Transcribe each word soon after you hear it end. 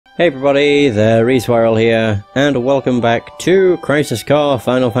Hey everybody, the Reswirl here, and welcome back to Crisis Core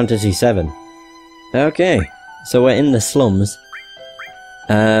Final Fantasy VII. Okay, so we're in the slums.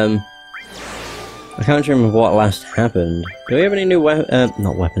 I can't remember what last happened. Do we have any new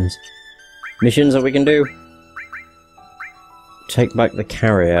not weapons. Missions that we can do? Take back the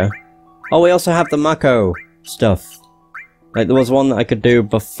carrier. Oh, we also have the Mako stuff. Like, there was one that I could do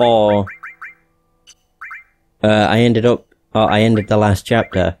before I ended the last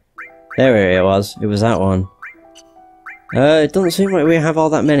chapter. There it was. It was that one. It doesn't seem like we have all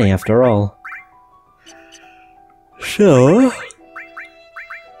that many after all. So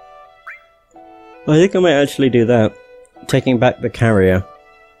I think I might actually do that. Taking back the carrier.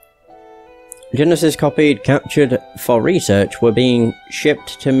 Genesis copies captured for research were being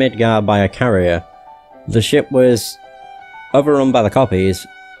shipped to Midgar by a carrier. The ship was overrun by the copies.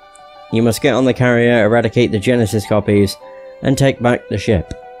 You must get on the carrier, eradicate the Genesis copies, and take back the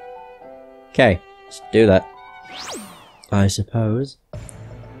ship. Okay, let's do that. I suppose.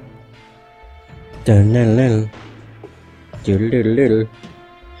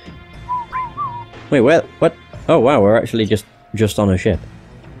 Wait, what? Oh wow, we're actually just on a ship.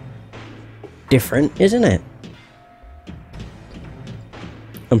 Different, isn't it?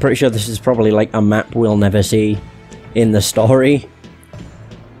 I'm pretty sure this is probably like a map we'll never see in the story.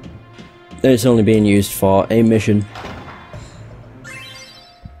 It's only being used for a mission.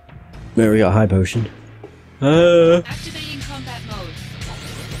 There we got a high potion. Activating combat mode.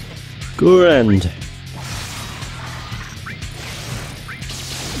 Grand.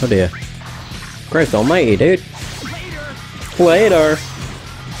 Oh dear. Christ almighty, dude. Later.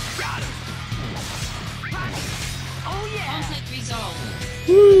 Conflict resolved.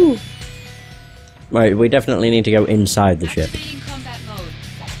 Woo. Right, we definitely need to go inside the ship. Activating combat mode.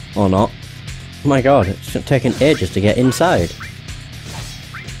 Or not. Oh my god, it's taking ages to get inside.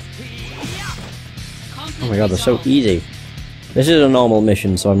 Oh my god, they're so easy. This is a normal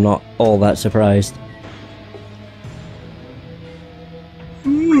mission, so I'm not all that surprised.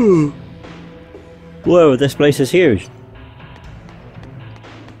 Ooh. Whoa, this place is huge.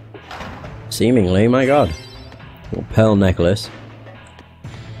 Seemingly, my god. Little pearl necklace.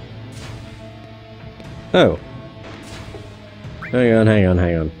 Oh. Hang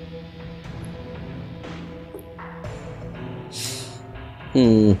on.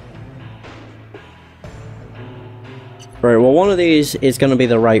 Right, well one of these is going to be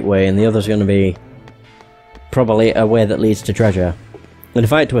the right way and the other's going to be probably a way that leads to treasure. And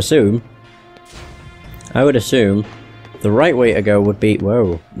if I had to assume, I would assume the right way to go would be,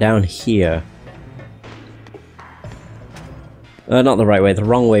 whoa, down here. Not the right way, the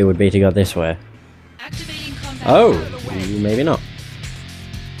wrong way would be to go this way. Activating combat Oh, mode. maybe not.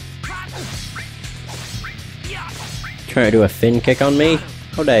 Trying to do a fin kick on me?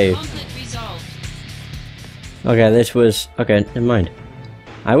 How dare you? Conflict resolved. Okay, this was... okay, never mind.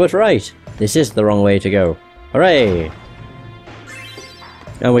 I was right. This is the wrong way to go. Hooray!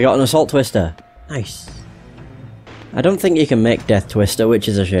 And we got an Assault Twister. Nice. I don't think you can make Death Twister, which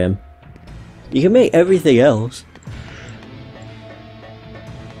is a shame. You can make everything else.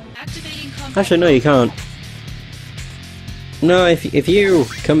 Activating combat Actually, no, you can't. No, if you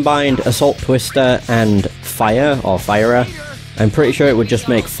combined Assault Twister and Fire, or Firer, I'm pretty sure it would just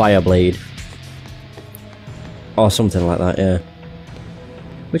make Fire Blade. Or something like that, yeah.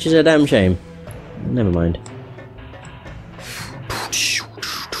 Which is a damn shame. Never mind.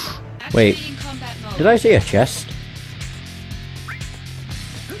 Wait, Activating combat mode. did I see a chest?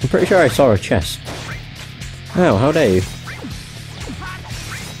 I'm pretty sure I saw a chest. Oh, how dare you.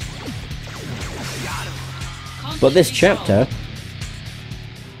 But this chapter,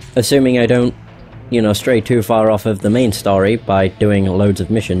 assuming I don't, you know, stray too far off of the main story by doing loads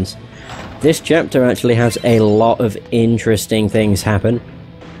of missions, this chapter actually has a lot of interesting things happen.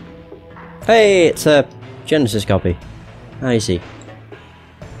 Hey, it's a Genesis copy. I see.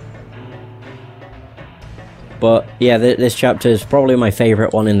 But yeah, this chapter is probably my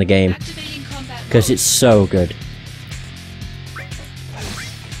favourite one in the game, Activating combat because mode. it's so good.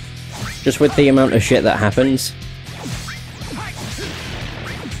 Just with the amount of shit that happens.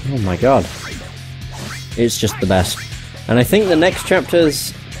 Oh my god. It's just the best. And I think the next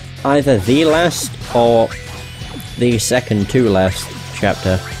chapter's either the last or the second to last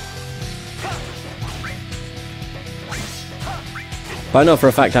chapter. But I know for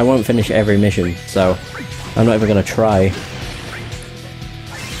a fact I won't finish every mission, so I'm not even gonna try.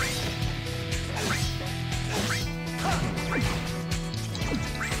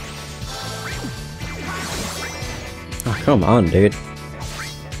 Oh, come on, dude.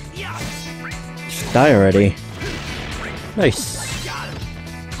 Just die already. Nice.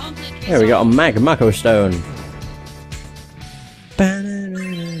 Conflict There we got a Mako stone.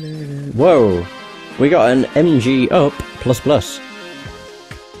 Whoa! We got an MG up ++.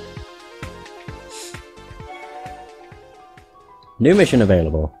 New mission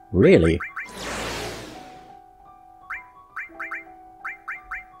available. Really?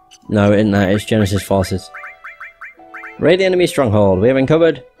 No, in that it's Genesis forces. Raid the enemy stronghold. We have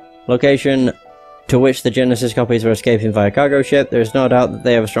uncovered location to which the Genesis copies were escaping via cargo ship. There is no doubt that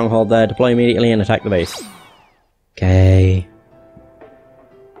they have a stronghold there. Deploy immediately and attack the base. Okay.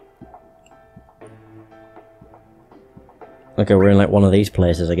 Okay, we're in like one of these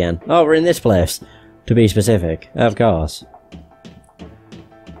places again. Oh, we're in this place, to be specific. Of course.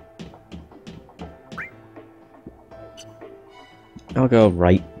 I'll go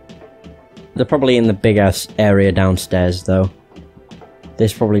right. They're probably in the big ass area downstairs, though.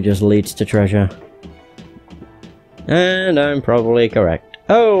 This probably just leads to treasure. And I'm probably correct.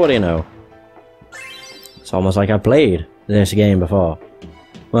 Oh, what do you know? It's almost like I played this game before.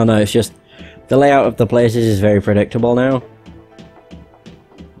 Well, no, it's just the layout of the places is very predictable now.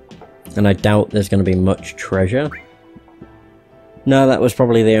 And I doubt there's going to be much treasure. No, that was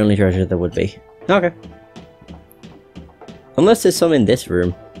probably the only treasure there would be. Okay. Unless there's some in this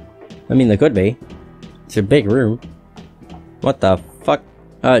room. I mean, there could be. It's a big room. What the fuck?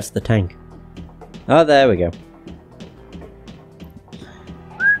 Oh, it's the tank. Oh, there we go.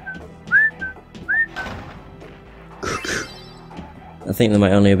 I think there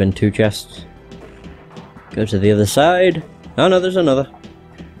might only have been 2 chests. Go to the other side. Oh no, there's another.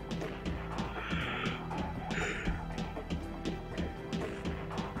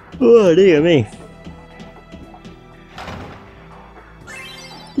 Oh dear me.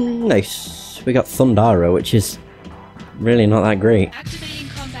 Nice. We got Thundara, which is really not that great. Activating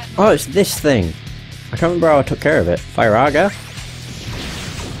combat Oh, it's this thing. I can't remember how I took care of it. Firaga?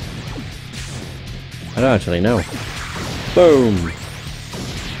 I don't actually know. Boom.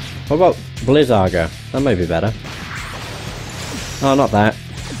 What about Blizzarga? That might be better. Oh, not that.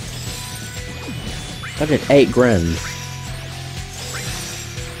 That did 8 grand.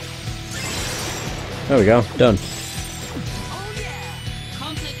 There we go. Done.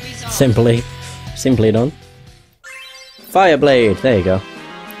 conflict resolved. Simply done. Fireblade. There you go.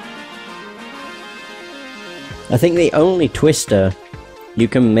 I think the only twister you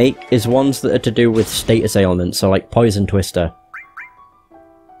can make is ones that are to do with status ailments, so like poison twister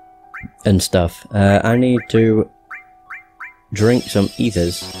and stuff. I need to drink some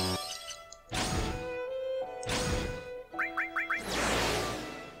ethers.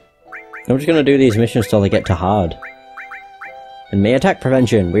 I'm just gonna do these missions till they get to hard. And me attack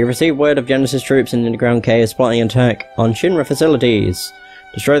prevention. We received word of Genesis troops in underground K is plotting an attack on Shinra facilities.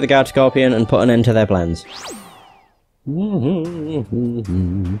 Destroy the guard scorpion and put an end to their plans.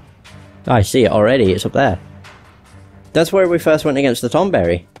 I see it already, it's up there. That's where we first went against the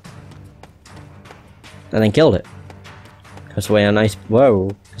Tomberry. And then killed it. Because we are nice. Whoa.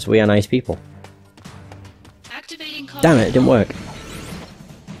 Because we are nice people. Activating combat Damn it, it didn't work.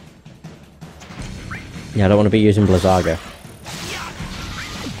 Yeah, I don't want to be using Blizzarga.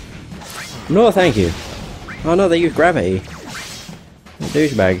 No, thank you. Oh no, they use gravity.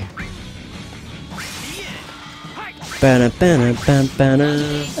 Douchebag. Bana bana bana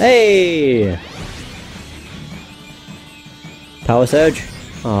bana. Hey! Power surge?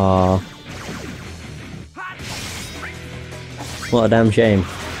 Aww. What a damn shame.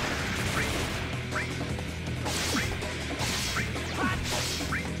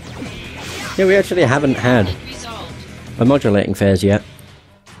 Yeah, we actually haven't had resolved. a modulating phase yet.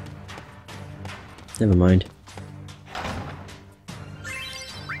 Never mind.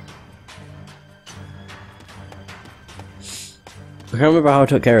 I can't remember how I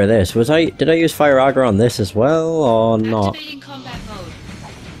took care of this. Did I use Firaga on this as well, or not? Activating combat mode.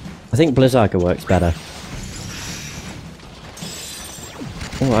 I think Blizzarga works better.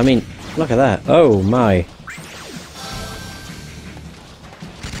 Oh, I mean, look at that. Oh my.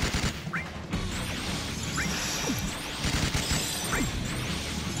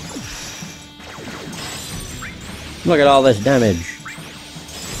 Look at all this damage.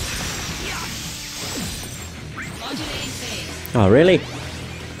 Modulating phase. Oh, really?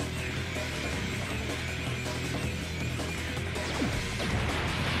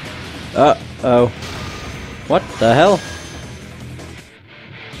 Uh-oh. What the hell?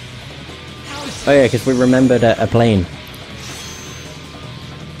 Oh yeah, because we remembered a plane.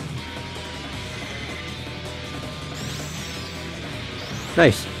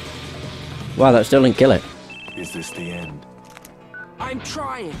 Nice. Wow, that still didn't kill it. Is this the end? I'm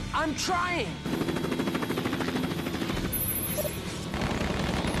trying! I'm trying!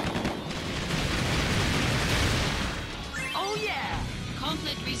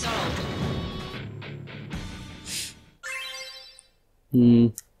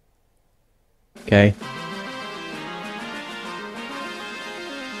 Okay.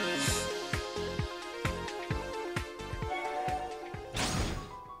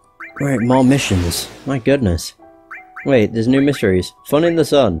 Right, more missions. My goodness. Wait, there's new mysteries. Fun in the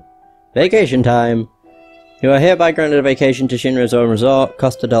sun. Vacation time! You are hereby granted a vacation to Shinra's own resort,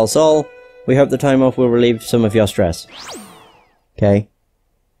 Costa del Sol. We hope the time off will relieve some of your stress. Okay.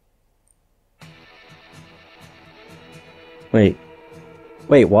 Wait.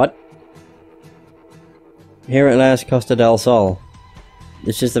 Wait, what? Here at last, Costa del Sol.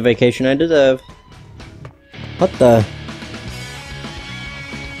 This is the vacation I deserve. What the?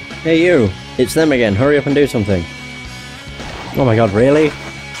 Hey you! It's them again, hurry up and do something. Oh my god, really?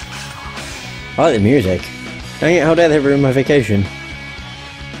 I like the music. Dang it, how dare they ruin my vacation?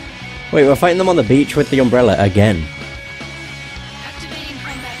 Wait, we're fighting them on the beach with the umbrella again. Activating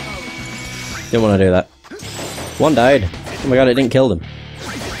combat mode. Didn't want to do that. One died. Oh my god, it didn't kill them.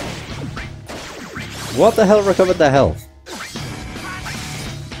 What the hell recovered their health?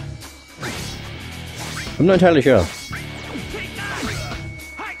 I'm not entirely sure.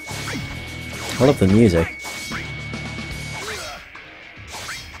 I love the music.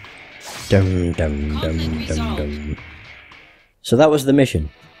 Dum dum dum dum dum. So that was the mission.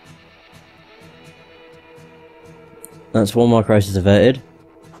 That's one more crisis averted.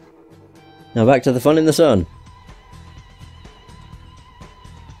 Now back to the fun in the sun.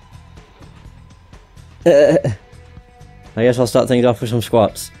 I guess I'll start things off with some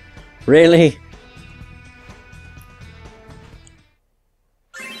squats. Really?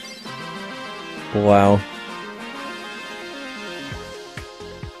 Wow.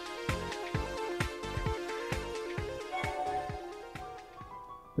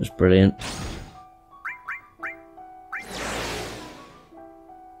 That's brilliant.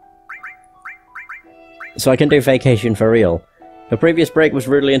 So I can do vacation for real. A previous break was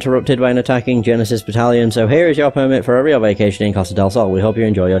rudely interrupted by an attacking Genesis battalion, so here is your permit for a real vacation in Costa del Sol. We hope you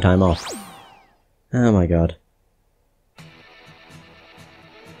enjoy your time off. Oh my god.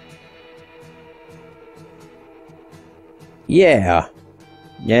 Yeah.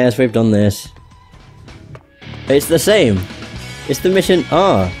 Yes, we've done this. It's the same. It's the mission.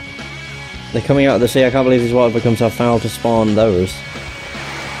 Ah. They're coming out of the sea. I can't believe this water becomes so foul to spawn those.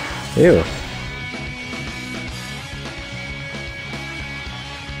 Ew.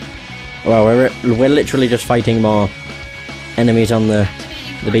 Well, we're literally just fighting more enemies on the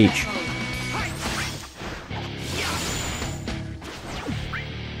beach.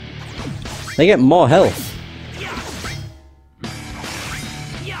 They get more health.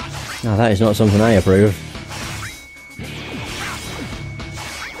 Now that is not something I approve.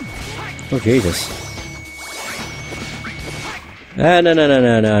 Oh Jesus. Ah,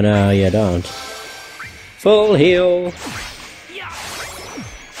 no, you don't. Full heal.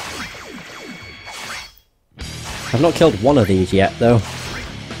 I've not killed one of these yet, though.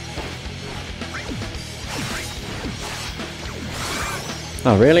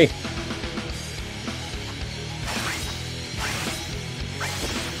 Oh, really?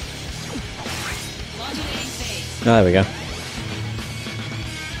 Oh, there we go.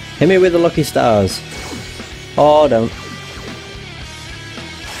 Hit me with the lucky stars. Oh, don't.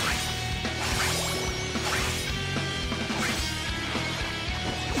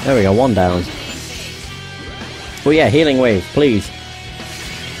 There we go, one down. Oh yeah, healing wave, please.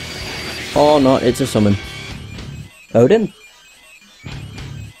 Oh no, it's a summon. Odin?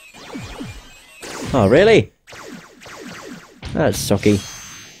 Oh really? That's sucky.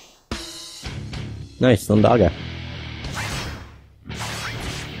 Nice, Thundaga.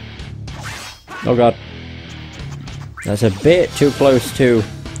 Oh god. That's a bit too close to,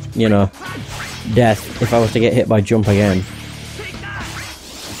 you know, death if I was to get hit by jump again.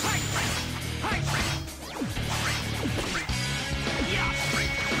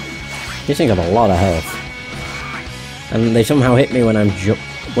 These things have a lot of health. And they somehow hit me when I'm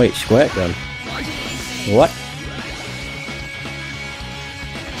wait, squirt gun? What?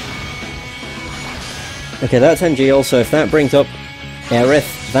 Okay, that's Angeal, so if that brings up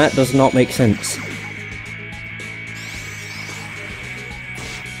Aerith, that does not make sense.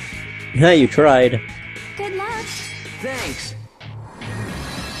 Yeah, you tried. Good luck. Thanks.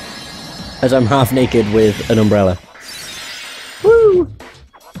 As I'm half naked with an umbrella. Woo!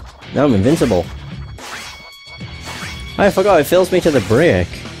 Now I'm invincible. I forgot, it fills me to the break.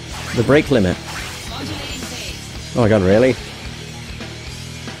 The break limit. Oh my god, really?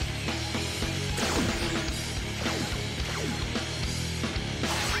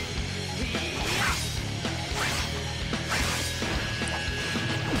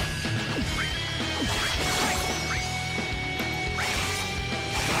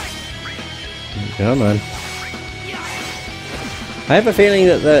 Come on. I have a feeling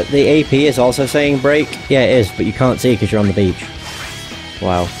that the AP is also saying break. Yeah, it is, but you can't see because you're on the beach.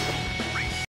 Wow.